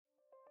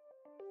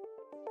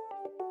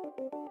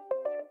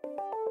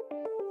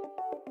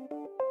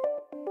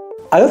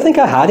I don't think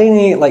I had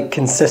any like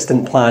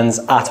consistent plans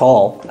at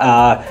all.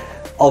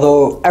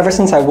 Although ever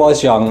since I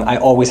was young, I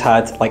always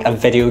had like a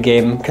video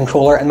game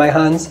controller in my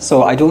hands,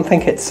 so I don't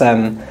think it's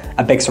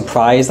a big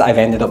surprise that I've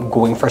ended up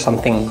going for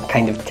something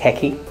kind of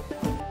techie.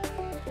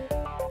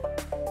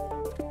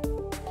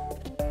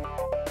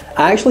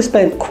 I actually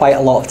spent quite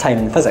a lot of time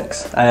in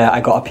physics.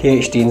 I got a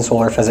PhD in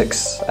solar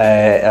physics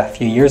a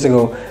few years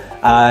ago,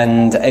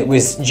 and it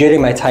was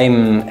during my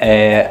time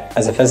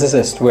as a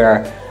physicist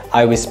where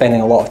I was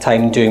spending a lot of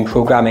time doing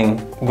programming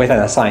within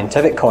a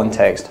scientific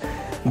context.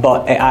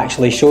 But it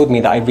actually showed me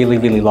that I really,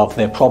 really love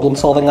the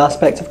problem-solving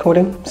aspect of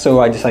coding,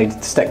 so I decided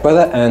to stick with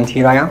it, and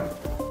here I am.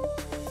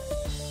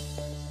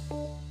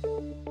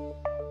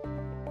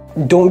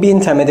 Don't be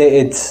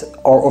intimidated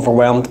or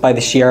overwhelmed by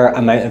the sheer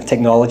amount of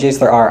technologies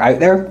there are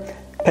out there.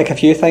 Pick a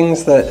few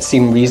things that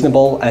seem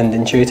reasonable and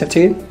intuitive to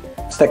you,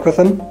 stick with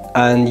them,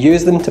 and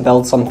use them to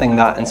build something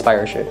that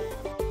inspires you.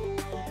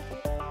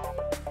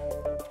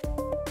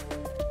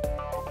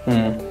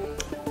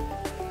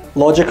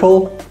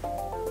 Logical,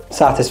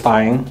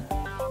 satisfying,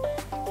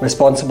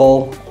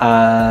 responsible,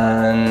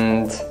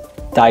 and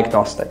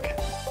diagnostic.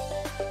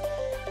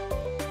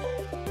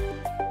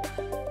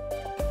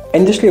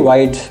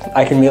 Industry-wide,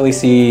 I can really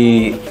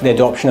see the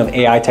adoption of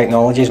AI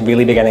technologies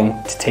really beginning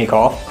to take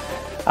off.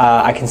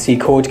 I can see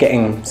code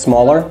getting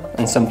smaller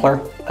and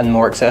simpler and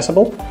more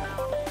accessible.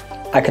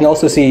 I can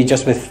also see,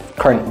 just with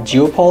current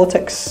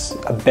geopolitics,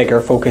 a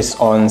bigger focus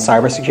on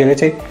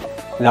cybersecurity,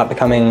 that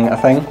becoming a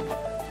thing.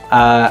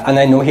 And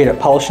I know here at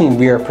Pulsion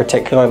we're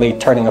particularly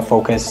turning a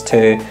focus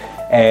to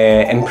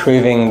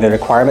improving the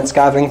requirements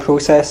gathering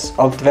process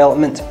of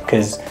development,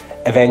 because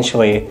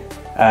eventually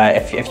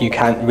if you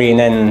can't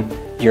rein in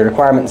your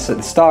requirements at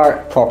the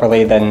start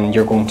properly, then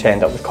you're going to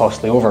end up with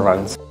costly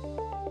overruns.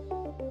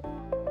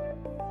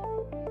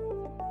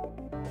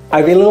 I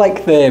really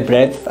like the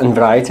breadth and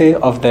variety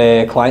of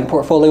the client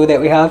portfolio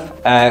that we have.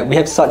 We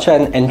have such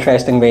an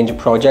interesting range of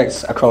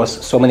projects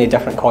across so many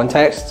different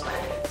contexts.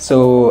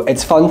 So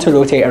it's fun to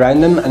rotate around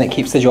them, and it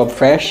keeps the job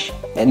fresh.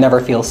 It never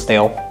feels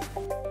stale.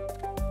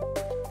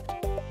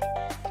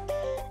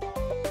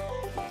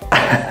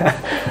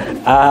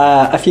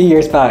 A few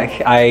years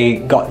back, I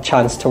got the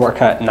chance to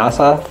work at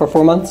NASA for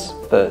 4 months,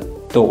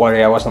 but don't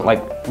worry, I wasn't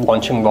like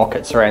launching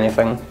rockets or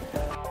anything.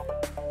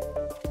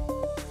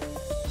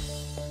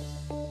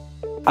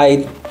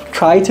 I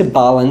try to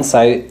balance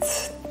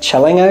out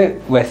chilling out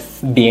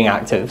with being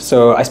active.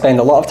 So I spend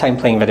a lot of time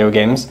playing video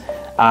games.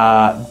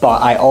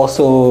 But I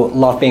also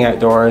love being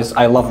outdoors,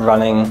 I love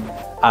running,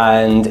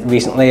 and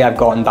recently I've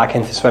gotten back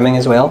into swimming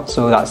as well,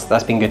 so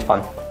that's been good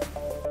fun.